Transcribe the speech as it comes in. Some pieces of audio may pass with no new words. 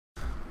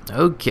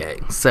Okay,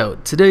 so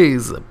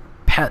today's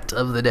pet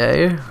of the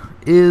day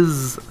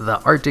is the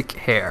Arctic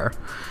hare.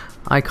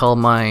 I call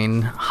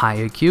mine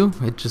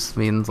Hayaku. It just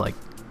means like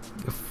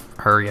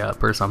hurry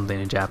up or something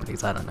in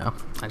Japanese. I don't know.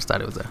 I just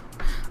thought it was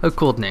a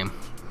cool name.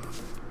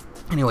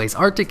 Anyways,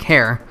 Arctic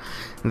hare,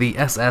 the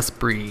SS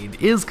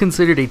breed, is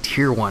considered a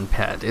tier 1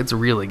 pet. It's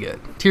really good.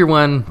 Tier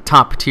 1,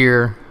 top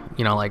tier,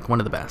 you know, like one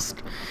of the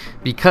best.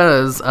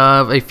 Because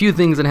of a few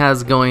things it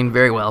has going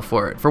very well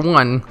for it. For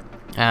one,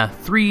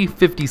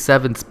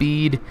 357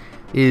 speed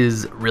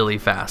is really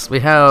fast. We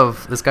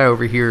have this guy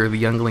over here, the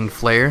youngling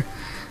flare.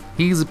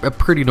 He's a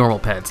pretty normal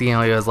pet. So, you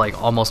know, he has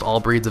like almost all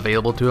breeds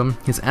available to him.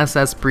 His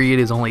SS breed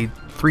is only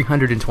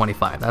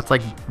 325. That's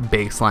like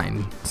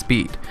baseline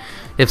speed.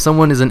 If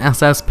someone is an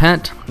SS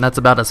pet, that's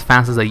about as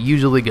fast as they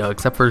usually go,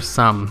 except for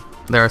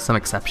there are some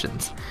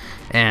exceptions.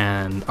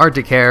 And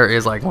Arctic hare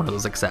is like one of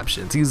those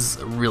exceptions. He's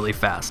really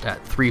fast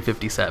at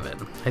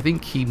 357. I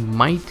think he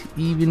might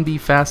even be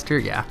faster.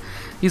 Yeah,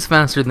 he's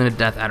faster than a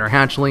Death Adder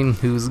hatchling,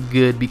 who's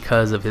good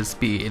because of his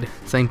speed.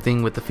 Same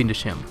thing with the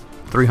Fiendish Him.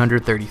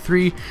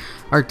 333.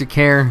 Arctic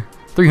hare,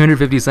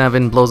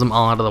 357, blows them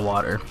all out of the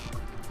water.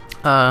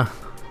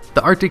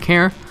 The Arctic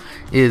hare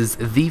is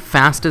the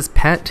fastest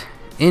pet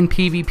in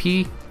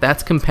PvP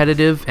that's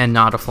competitive and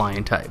not a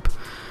flying type.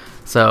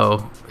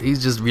 So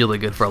he's just really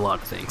good for a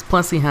lot of things.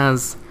 Plus he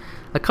has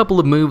a couple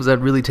of moves that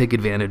really take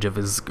advantage of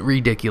his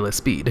ridiculous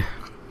speed.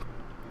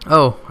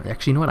 Oh,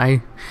 actually, you know what?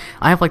 I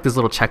have like this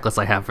little checklist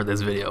I have for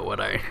this video. What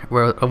I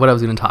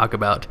was going to talk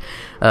about.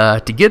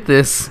 To get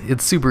this,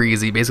 it's super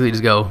easy. Basically,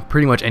 just go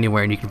pretty much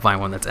anywhere and you can find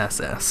one that's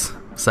SS.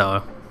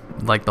 So,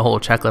 like the whole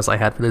checklist I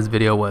had for this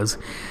video was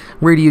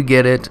where do you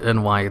get it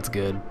and why it's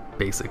good,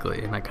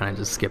 basically. And I kind of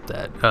just skipped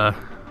that.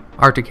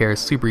 Arctic hare is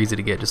super easy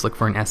to get. Just look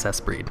for an SS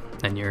breed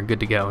and you're good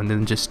to go. And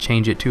then just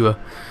change it to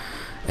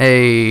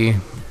a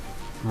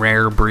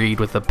rare breed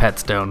with a pet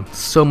stone.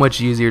 So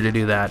much easier to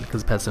do that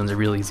because pet stones are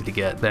really easy to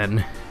get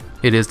than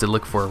it is to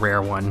look for a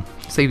rare one.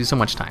 Saves you so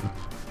much time.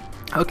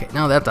 Okay,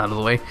 now that's out of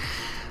the way,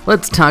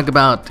 let's talk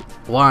about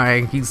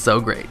why he's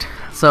so great.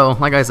 So,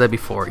 like I said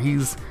before,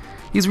 he's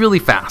really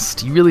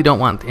fast. You really don't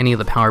want any of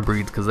the power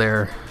breeds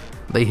because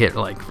they hit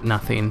like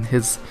nothing.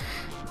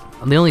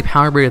 The only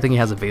power breed I think he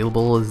has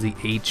available is the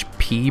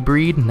HP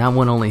breed, and that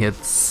one only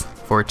hits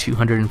for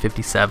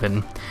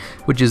 257,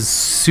 which is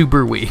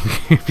super weak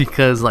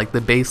because like the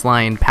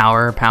baseline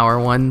power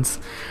ones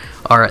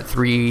are at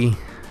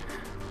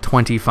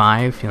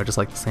 325, you know, just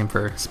like the same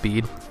for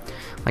speed.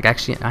 Like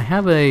actually I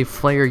have a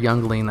flare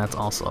youngling that's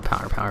also a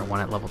power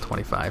one at level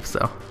 25,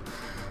 so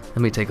let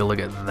me take a look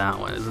at that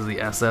one. This is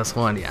the SS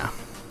one. Yeah,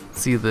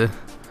 see the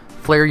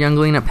flare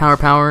youngling at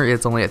power,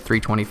 it's only at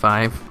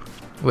 325,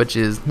 which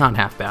is not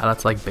half bad.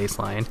 That's like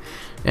baseline.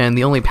 And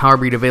the only power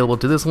breed available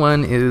to this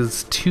one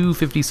is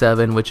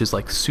 257, which is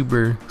like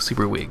super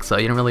weak. So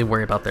you don't really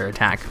worry about their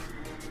attack.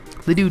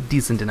 They do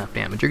decent enough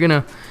damage. You're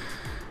gonna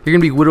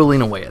be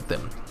whittling away at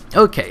them.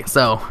 Okay,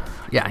 so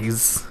yeah,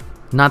 he's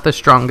not the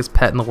strongest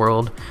pet in the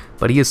world,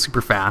 but he is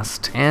super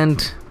fast.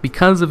 And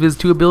because of his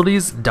two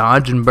abilities,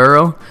 dodge and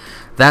burrow,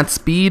 that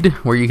speed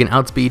where you can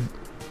outspeed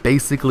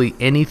basically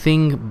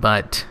anything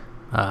but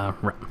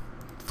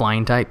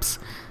flying types.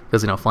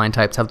 Because, you know, flying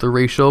types have the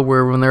ratio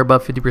where when they're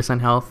above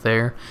 50% health,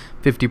 they're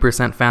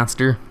 50%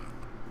 faster.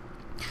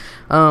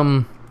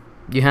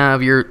 You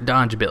have your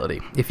dodge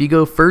ability. If you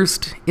go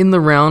first in the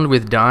round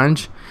with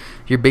dodge,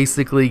 you're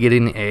basically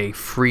getting a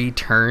free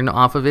turn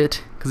off of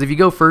it. Because if you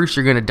go first,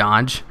 you're going to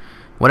dodge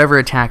whatever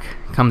attack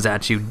comes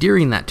at you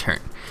during that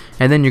turn.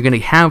 And then you're going to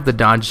have the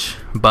dodge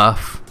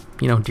buff,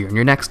 you know, during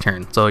your next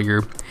turn. So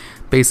you're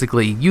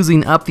basically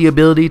using up the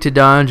ability to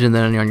dodge, and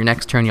then on your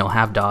next turn you'll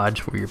have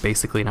dodge, where you're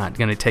basically not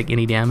going to take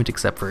any damage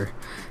except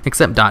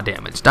dot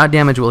damage. Dot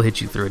damage will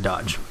hit you through a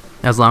dodge,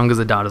 as long as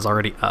the dot is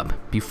already up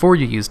before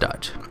you use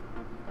dodge.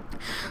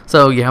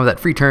 So you have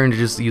that free turn to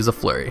just use a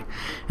flurry.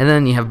 And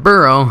then you have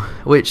burrow,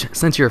 which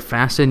since you're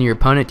faster than your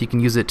opponent, you can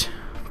use it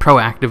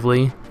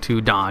proactively to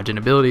dodge an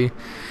ability.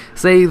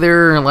 Say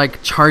they're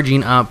like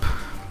charging up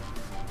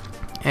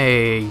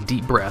a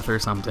deep breath or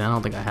something. I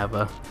don't think I have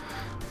a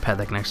pet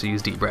that can actually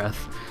use deep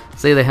breath.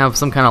 Say they have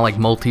some kind of like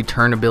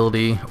multi-turn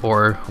ability,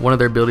 or one of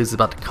their abilities is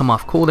about to come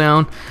off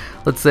cooldown.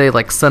 Let's say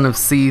like Son of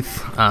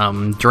Seath,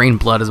 Drain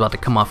Blood is about to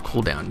come off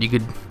cooldown. You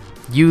could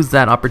use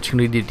that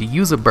opportunity to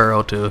use a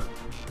burrow to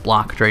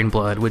block Drain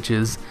Blood, which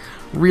is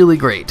really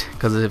great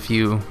because if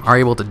you are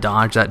able to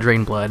dodge that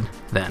Drain Blood,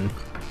 then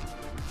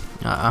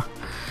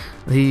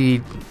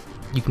you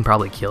can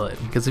probably kill it.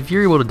 Because if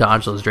you're able to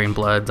dodge those Drain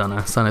Bloods on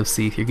a Son of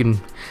Seath,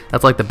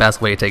 that's like the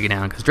best way to take it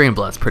down, because Drain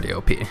Blood's pretty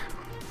OP.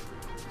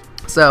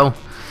 So,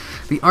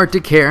 the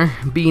Arctic hare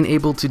being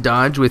able to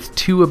dodge with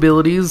two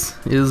abilities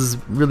is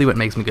really what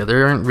makes me good.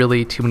 There aren't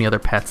really too many other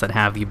pets that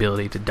have the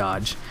ability to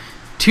dodge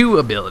two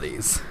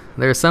abilities.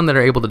 There are some that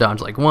are able to dodge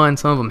like one,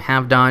 some of them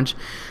have dodge,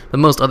 but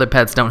most other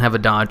pets don't have a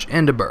dodge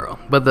and a burrow.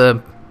 But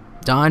the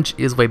dodge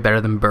is way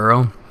better than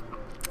burrow,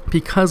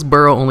 because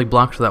burrow only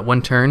blocks for that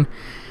one turn,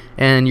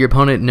 and your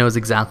opponent knows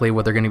exactly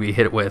what they're going to be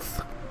hit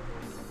with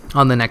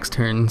on the next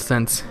turn.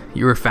 Since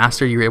you were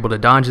faster, you were able to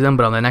dodge them,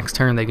 but on the next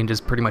turn they can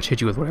just pretty much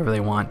hit you with whatever they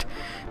want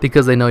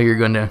because they know you're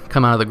going to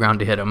come out of the ground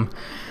to hit them.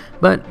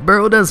 But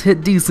Burrow does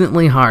hit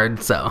decently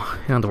hard, so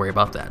you don't have to worry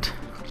about that.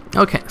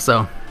 Okay,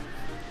 so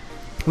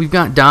we've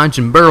got Dodge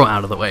and Burrow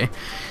out of the way.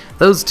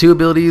 Those two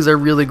abilities are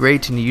really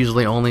great, and you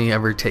usually only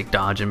ever take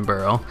Dodge and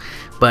Burrow.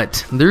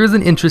 But there is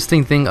an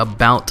interesting thing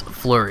about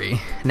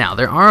Flurry. Now,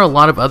 there are a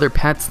lot of other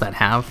pets that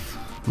have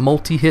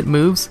multi-hit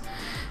moves,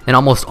 and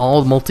almost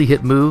all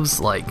multi-hit moves,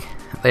 like,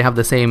 they have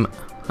the same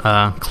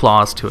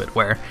clause to it,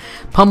 where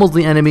pummels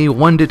the enemy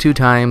 1 to 2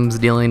 times,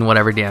 dealing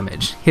whatever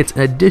damage. Hits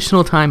an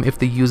additional time if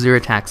the user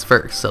attacks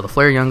first. So the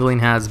Flare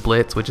Youngling has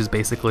Blitz, which is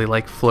basically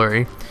like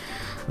Flurry.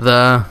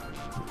 The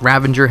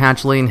Ravager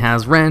Hatchling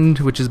has Rend,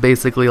 which is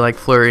basically like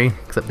Flurry,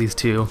 except these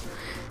two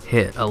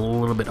hit a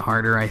little bit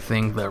harder. I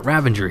think the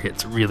Ravager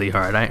hits really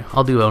hard.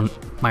 I'll do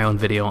my own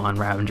video on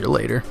Ravager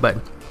later. But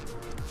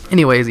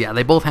anyways, yeah,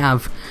 they both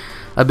have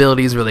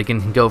abilities where they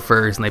can go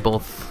first, and they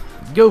both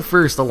go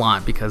first a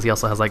lot because he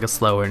also has like a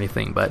slow or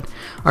anything. But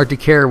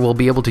Arctic Hare will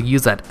be able to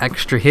use that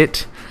extra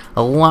hit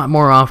a lot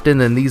more often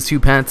than these two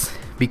pets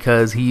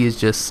because he is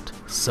just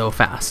so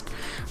fast.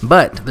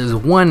 But there's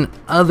one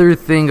other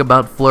thing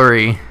about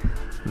Flurry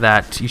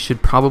that you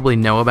should probably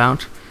know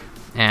about,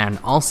 and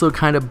also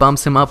kind of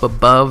bumps him up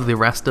above the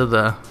rest of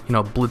the, you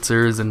know,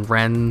 Blitzers and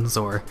Wrens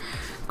or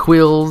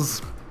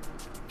Quills,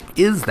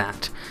 is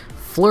that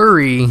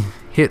Flurry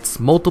hits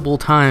multiple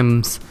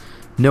times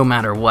no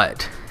matter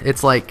what.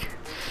 It's like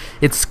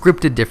it's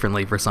scripted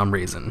differently for some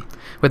reason.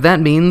 What that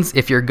means,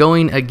 if you're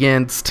going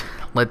against,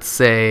 let's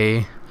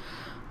say,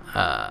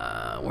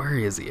 where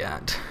is he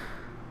at?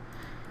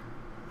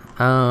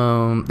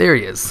 There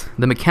he is,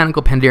 the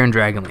Mechanical Pandaren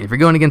Dragonling. If you're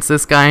going against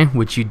this guy,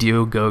 which you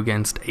do go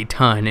against a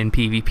ton in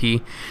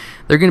PvP,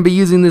 they're going to be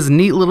using this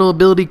neat little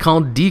ability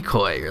called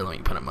Decoy. Here, let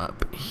me put him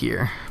up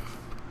here.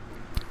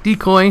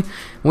 Decoy,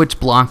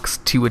 which blocks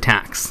 2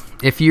 attacks.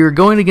 If you're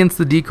going against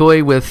the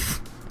Decoy with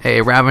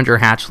a Ravager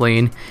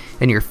Hatchling,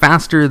 and you're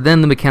faster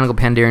than the Mechanical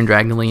Pandaren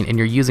Dragonling, and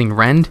you're using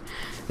Rend,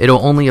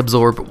 it'll only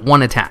absorb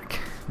 1 attack,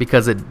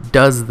 because it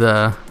does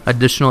the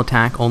additional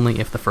attack only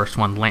if the first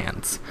one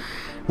lands.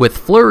 With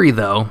Flurry,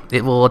 though,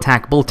 it will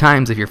attack both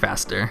times if you're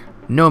faster,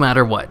 no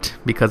matter what,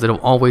 because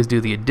it'll always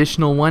do the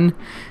additional one,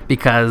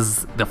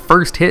 because the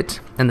first hit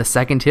and the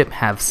second hit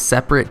have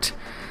separate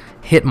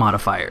hit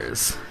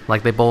modifiers.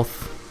 Like, they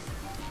both,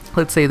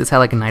 let's say this had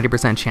like a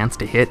 90% chance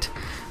to hit.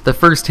 The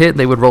first hit,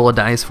 they would roll a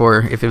dice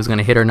for if it was going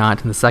to hit or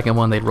not, and the second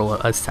one, they'd roll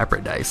a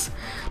separate dice.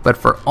 But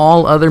for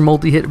all other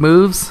multi-hit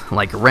moves,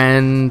 like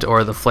Rend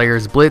or the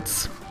Flare's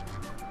Blitz,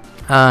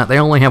 they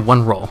only have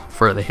 1 roll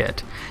for the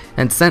hit.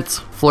 And since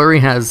Flurry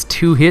has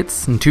 2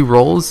 hits and 2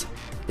 rolls,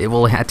 it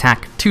will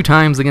attack 2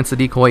 times against the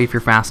Decoy if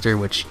you're faster,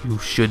 which you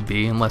should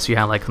be, unless you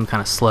have like some kind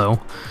of slow.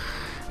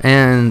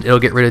 And it'll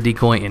get rid of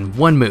Decoy in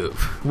 1 move,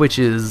 which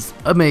is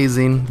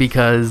amazing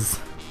because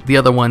the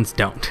other ones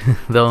don't.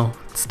 They'll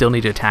still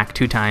need to attack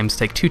 2 times,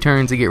 take 2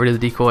 turns to get rid of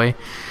the Decoy.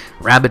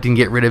 Rabbit can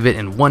get rid of it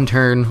in 1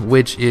 turn,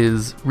 which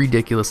is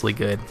ridiculously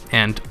good.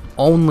 And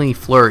only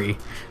Flurry.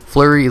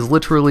 Flurry is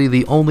literally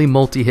the only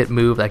multi-hit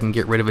move that can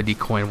get rid of a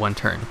Decoy in 1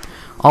 turn.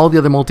 All the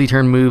other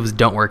multi-turn moves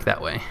don't work that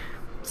way.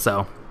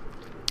 So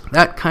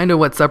that kind of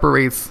what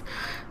separates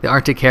the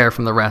Arctic Hare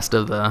from the rest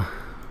of the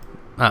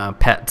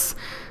pets.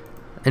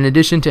 In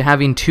addition to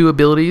having 2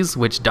 abilities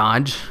which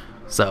dodge,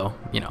 so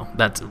you know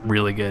that's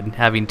really good.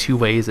 Having 2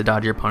 ways to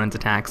dodge your opponent's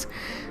attacks.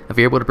 If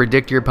you're able to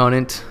predict your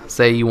opponent,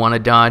 say you want to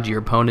dodge your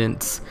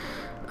opponent's,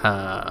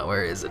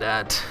 where is it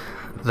at?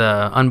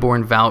 The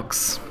Unborn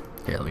Valks.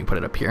 Here, let me put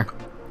it up here.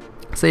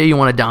 Say you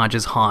want to dodge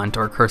his Haunt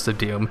or Curse of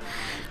Doom.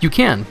 You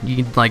can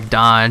like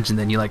dodge, and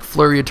then you like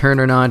Flurry a turn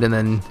or not, and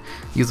then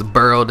use a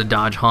Burrow to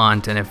dodge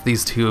Haunt, and if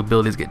these 2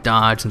 abilities get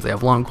dodged, since they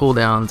have long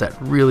cooldowns, that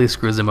really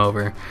screws them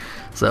over.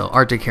 So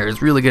Arctic Hare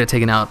is really good at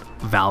taking out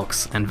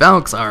Valks, and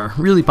Valks are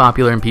really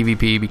popular in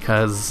PvP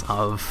because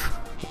of,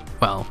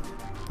 well,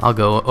 I'll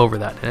go over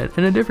that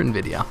in a different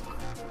video.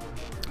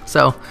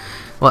 So,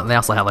 well, they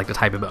also have like the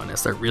type of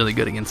bonus. They're really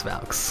good against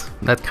Valks.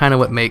 That's kind of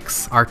what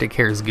makes Arctic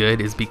Hares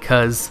good, is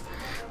because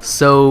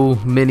so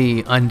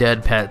many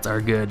undead pets are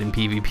good in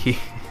PvP.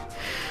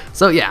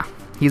 So yeah,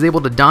 he's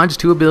able to dodge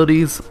 2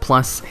 abilities,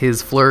 plus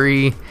his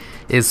Flurry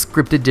is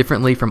scripted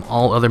differently from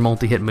all other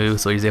multi-hit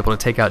moves, so he's able to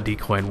take out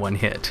Decoy in 1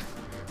 hit.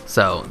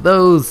 So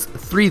those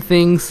 3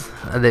 things,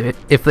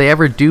 if they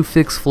ever do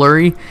fix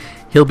Flurry,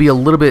 he'll be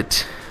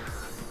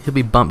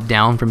bumped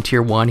down from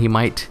tier 1.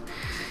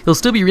 He'll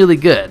still be really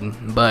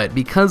good, but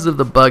because of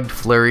the bugged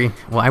Flurry,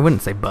 well, I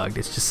wouldn't say bugged,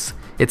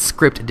 it's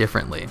scripted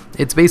differently.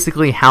 It's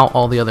basically how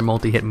all the other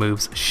multi-hit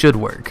moves should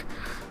work,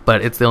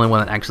 but it's the only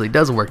one that actually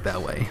does work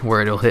that way,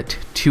 where it'll hit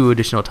 2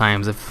 additional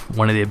times if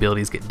one of the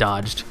abilities get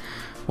dodged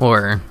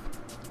or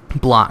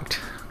blocked,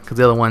 because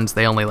the other ones,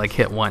 they only like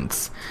hit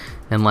once,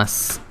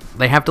 unless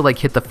they have to like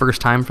hit the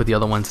first time for the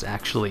other ones to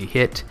actually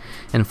hit.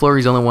 And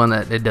Flurry's the only one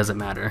that it doesn't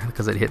matter,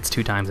 because it hits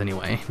 2 times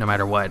anyway, no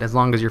matter what, as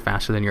long as you're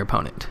faster than your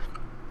opponent.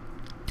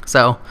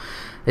 So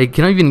It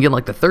can even get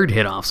like the third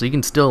hit off, so you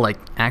can still like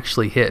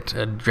actually hit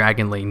a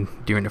Dragonling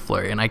during the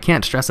flurry. And I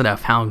can't stress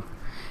enough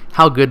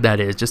how good that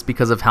is, just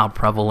because of how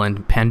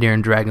prevalent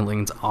Pandaren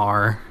Dragonlings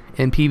are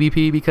in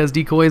PvP, because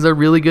decoy is a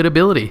really good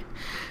ability.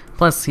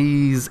 Plus,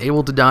 he's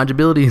able to dodge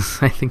abilities.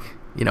 I think,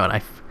 you know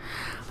what,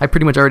 I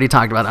pretty much already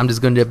talked about it. I'm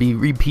just going to be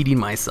repeating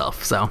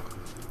myself. So,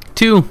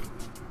 to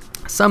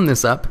sum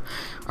this up,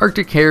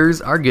 Arctic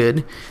Hares are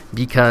good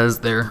because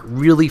they're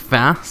really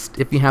fast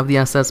if you have the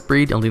SS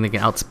breed. The only thing that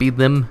can outspeed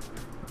them,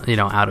 you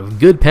know, out of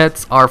good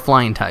pets are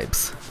flying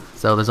types.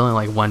 So there's only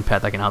like one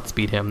pet that can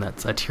outspeed him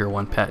that's a tier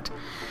 1 pet.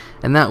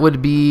 And that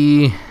would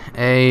be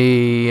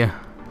a...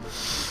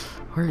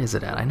 Where is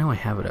it at? I know I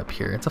have it up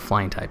here. It's a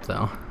flying type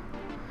though.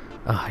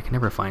 Oh, I can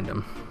never find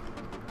him.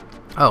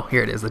 Oh,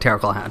 here it is, the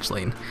Terraclaw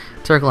Hatchling.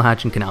 Terraclaw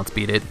Hatchling can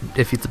outspeed it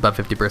if it's above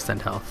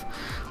 50% health.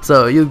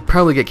 So you'll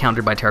probably get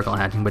countered by Terraclaw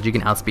Hatchling, but you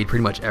can outspeed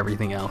pretty much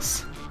everything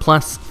else.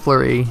 Plus,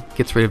 Flurry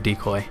gets rid of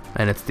Decoy,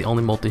 and it's the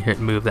only multi-hit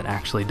move that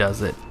actually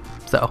does it.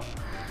 So,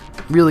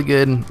 really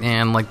good,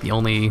 and like the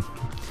only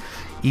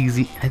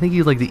easy... I think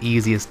he's like the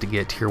easiest to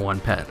get tier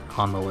 1 pet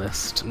on the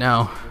list.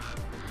 Now,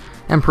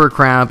 Emperor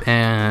Crab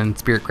and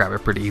Spirit Crab are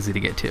pretty easy to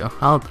get too.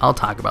 I'll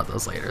talk about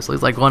those later. So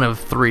he's like one of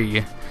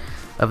 3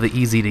 of the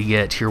easy to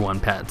get tier 1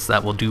 pets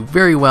that will do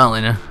very well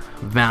in a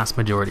vast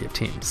majority of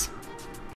teams.